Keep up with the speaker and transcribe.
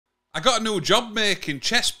I got a new job making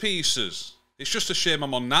chess pieces. It's just a shame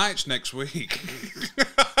I'm on nights next week.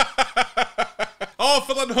 Oh,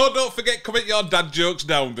 don't forget, comment your dad jokes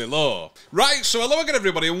down below. Right, so hello again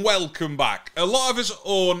everybody and welcome back. A lot of us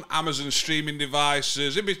own Amazon streaming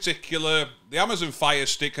devices, in particular the Amazon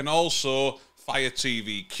Firestick and also Fire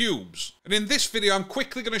TV Cubes. And in this video I'm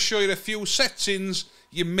quickly going to show you a few settings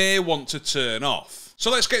you may want to turn off.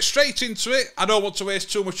 So let's get straight into it. I don't want to waste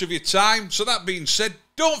too much of your time. So that being said,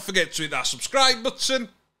 don't forget to hit that subscribe button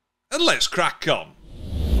and let's crack on.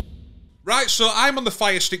 Right, so I'm on the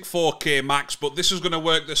Firestick 4K Max, but this is going to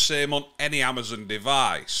work the same on any Amazon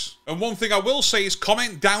device. And one thing I will say is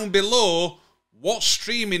comment down below what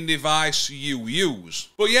streaming device you use.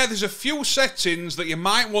 But yeah, there's a few settings that you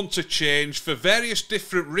might want to change for various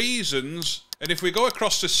different reasons. And if we go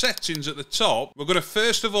across the settings at the top, we're going to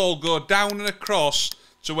first of all go down and across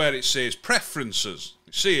to where it says Preferences.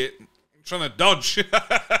 You see it? I'm trying to dodge.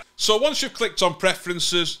 So once you've clicked on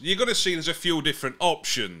Preferences, you're going to see there's a few different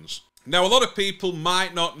options. Now, a lot of people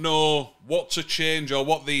might not know what to change or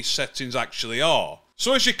what these settings actually are.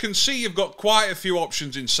 So as you can see, you've got quite a few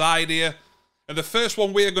options inside here. And the first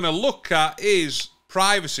one we're going to look at is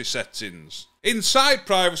privacy settings. Inside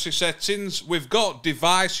privacy settings, we've got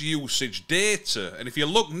device usage data. And if you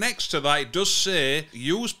look next to that, it does say,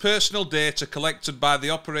 use personal data collected by the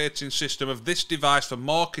operating system of this device for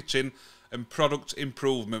marketing and product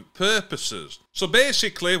improvement purposes. So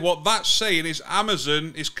basically what that's saying is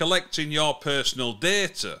Amazon is collecting your personal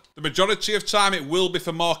data. The majority of time it will be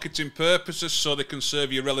for marketing purposes so they can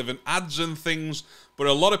serve you relevant ads and things, but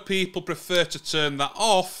a lot of people prefer to turn that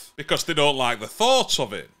off because they don't like the thought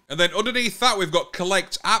of it. And then underneath that we've got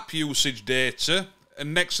collect app usage data,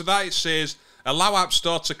 and next to that it says allow App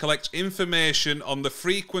Store to collect information on the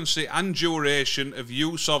frequency and duration of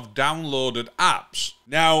use of downloaded apps.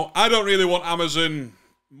 Now, I don't really want Amazon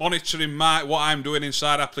monitoring what I'm doing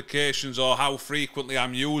inside applications or how frequently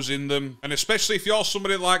I'm using them. And especially if you're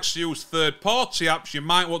somebody that likes to use third-party apps, you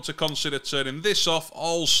might want to consider turning this off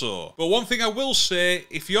also. But one thing I will say,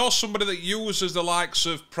 if you're somebody that uses the likes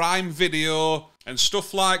of Prime Video and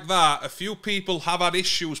stuff like that, a few people have had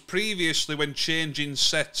issues previously when changing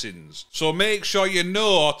settings. So make sure you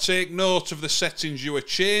know or take note of the settings you are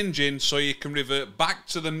changing so you can revert back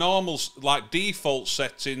to the normal, like default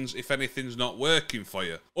settings if anything's not working for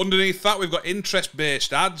you. Underneath that, we've got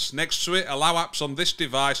interest-based ads. Next to it, allow apps on this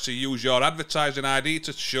device to use your advertising ID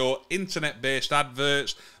to show internet-based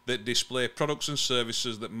adverts that display products and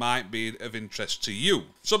services that might be of interest to you.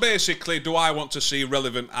 So basically, do I want to see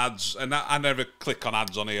relevant ads? And I never click on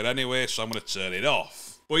ads on here anyway, so I'm going to turn it off.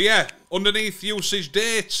 But yeah, underneath usage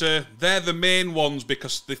data, they're the main ones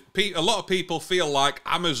because a lot of people feel like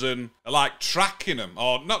Amazon are like tracking them,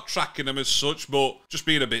 or not tracking them as such, but just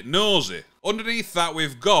being a bit nosy. Underneath that,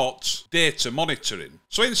 we've got data monitoring.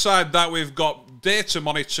 So inside that, we've got data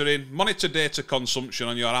monitoring, monitor data consumption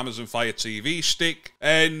on your Amazon Fire TV stick,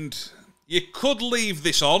 and you could leave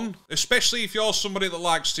this on, especially if you're somebody that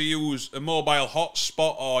likes to use a mobile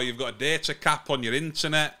hotspot or you've got a data cap on your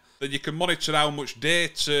internet. Then you can monitor how much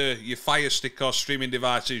data your Fire Stick or streaming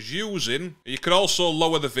device is using. You can also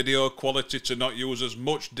lower the video quality to not use as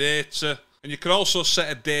much data. And you can also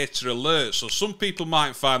set a data alert. So some people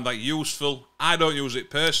might find that useful. I don't use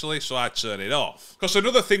it personally, so I turn it off. Because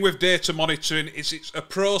another thing with data monitoring is it's a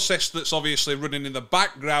process that's obviously running in the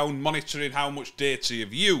background, monitoring how much data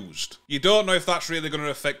you've used. You don't know if that's really going to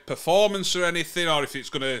affect performance or anything, or if it's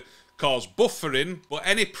going to cause buffering, but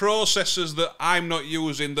any processes that I'm not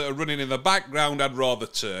using that are running in the background, I'd rather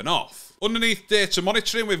turn off. Underneath data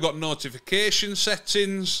monitoring, we've got notification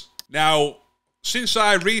settings. Now, since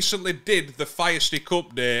I recently did the Firestick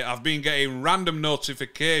update, I've been getting random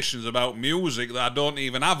notifications about music that I don't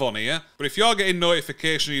even have on here. But if you're getting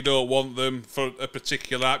notifications you don't want them for a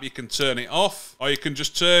particular app, you can turn it off, or you can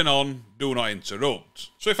just turn on Do Not Interrupt.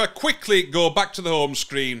 So if I quickly go back to the home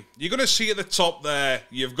screen, you're going to see at the top there,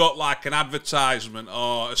 you've got like an advertisement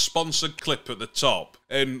or a sponsored clip at the top.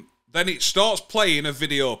 And then it starts playing a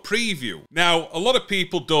video preview. Now, a lot of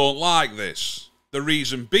people don't like this. The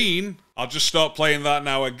reason being, I'll just start playing that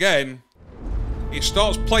now again. It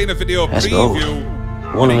starts playing a video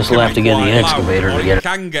preview. One of us will have to get the excavator to get it. It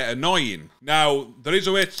can get annoying. Now, there is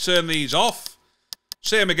a way to turn these off.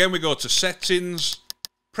 Same again, we go to settings,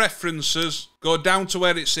 preferences, go down to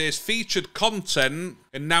where it says featured content,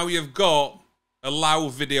 and now you've got allow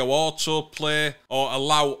video autoplay or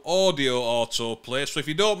allow audio autoplay. So if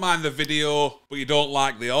you don't mind the video, but you don't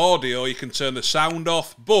like the audio, you can turn the sound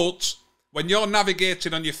off. But when you're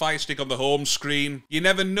navigating on your Fire Stick on the home screen, you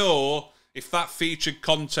never know if that featured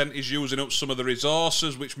content is using up some of the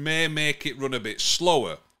resources, which may make it run a bit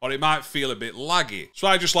slower. or it might feel a bit laggy. So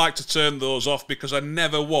I just like to turn those off because I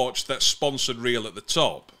never watch that sponsored reel at the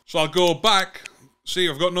top. So I'll go back, see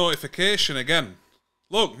I've got notification again.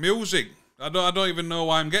 Look, music. I don't even know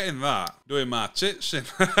why I'm getting that. Doing my tits in.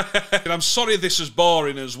 And I'm sorry this is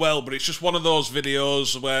boring as well, but it's just one of those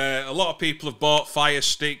videos where a lot of people have bought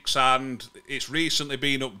Firesticks and it's recently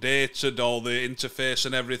been updated, all the interface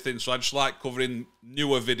and everything, so I just like covering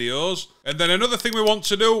newer videos. And then another thing we want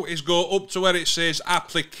to do is go up to where it says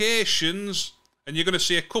applications, and you're going to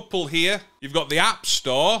see a couple here. You've got the App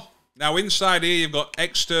Store. Now inside here you've got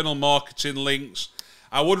external marketing links.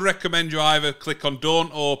 I would recommend you either click on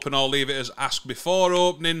don't open or leave it as ask before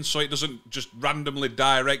opening so it doesn't just randomly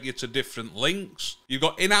direct you to different links. You've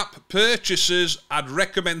got in-app purchases. I'd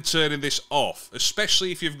recommend turning this off,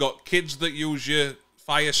 especially if you've got kids that use your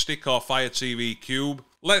Fire Stick or Fire TV Cube.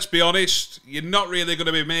 Let's be honest, you're not really going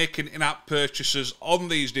to be making in-app purchases on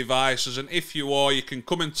these devices, and if you are, you can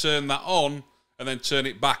come and turn that on and then turn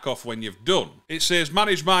it back off when you've done. It says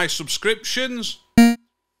manage my subscriptions.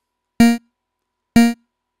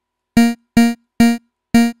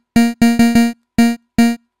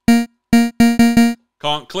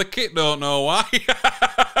 Can't click it, don't know why.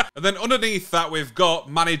 And then underneath that we've got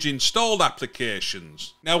manage installed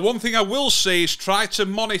applications. Now one thing I will say is try to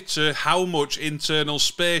monitor how much internal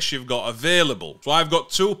space you've got available. So I've got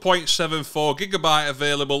 2.74 gigabyte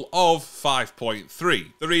available of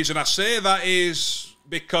 5.3. The reason I say that is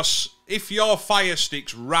because if your Fire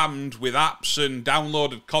Stick's rammed with apps and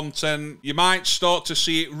downloaded content, you might start to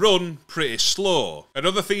see it run pretty slow.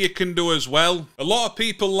 Another thing you can do as well, a lot of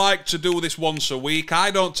people like to do this once a week.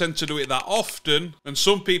 I don't tend to do it that often, and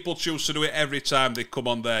some people choose to do it every time they come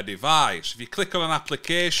on their device. If you click on an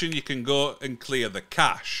application, you can go and clear the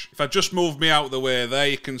cache. If I just move me out of the way there,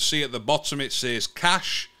 you can see at the bottom it says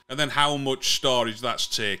cache, and then how much storage that's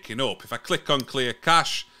taking up. If I click on clear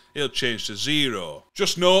cache, it'll change to 0.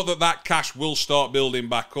 Just note that that cache will start building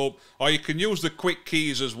back up, or you can use the quick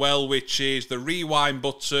keys as well, which is the rewind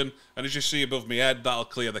button, and as you see above my head, that'll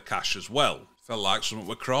clear the cache as well. Felt like something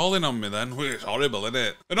were crawling on me then. It's horrible, isn't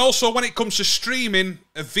it? And also, when it comes to streaming,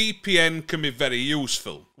 a VPN can be very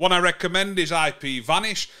useful. One I recommend is IP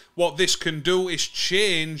Vanish. What this can do is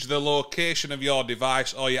change the location of your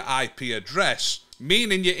device or your IP address,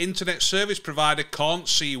 meaning your internet service provider can't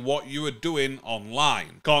see what you are doing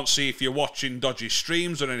online. Can't see if you're watching dodgy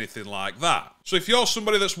streams or anything like that. So if you're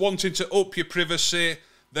somebody that's wanting to up your privacy,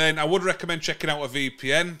 then I would recommend checking out a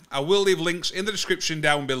VPN. I will leave links in the description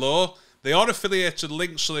down below. They are affiliated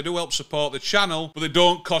links, so they do help support the channel, but they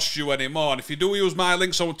don't cost you any more. And if you do use my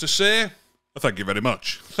links, I want to say, thank you very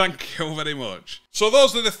much. Thank you very much. So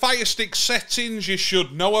those are the Fire Stick settings you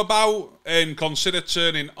should know about and consider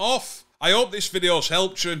turning off. I hope this video's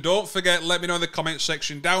helped you, and don't forget, let me know in the comment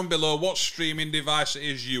section down below what streaming device it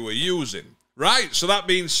is you are using. Right, so that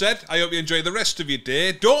being said, I hope you enjoy the rest of your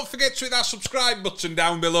day. Don't forget to hit that subscribe button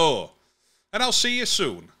down below, and I'll see you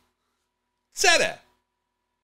soon. Ta-da!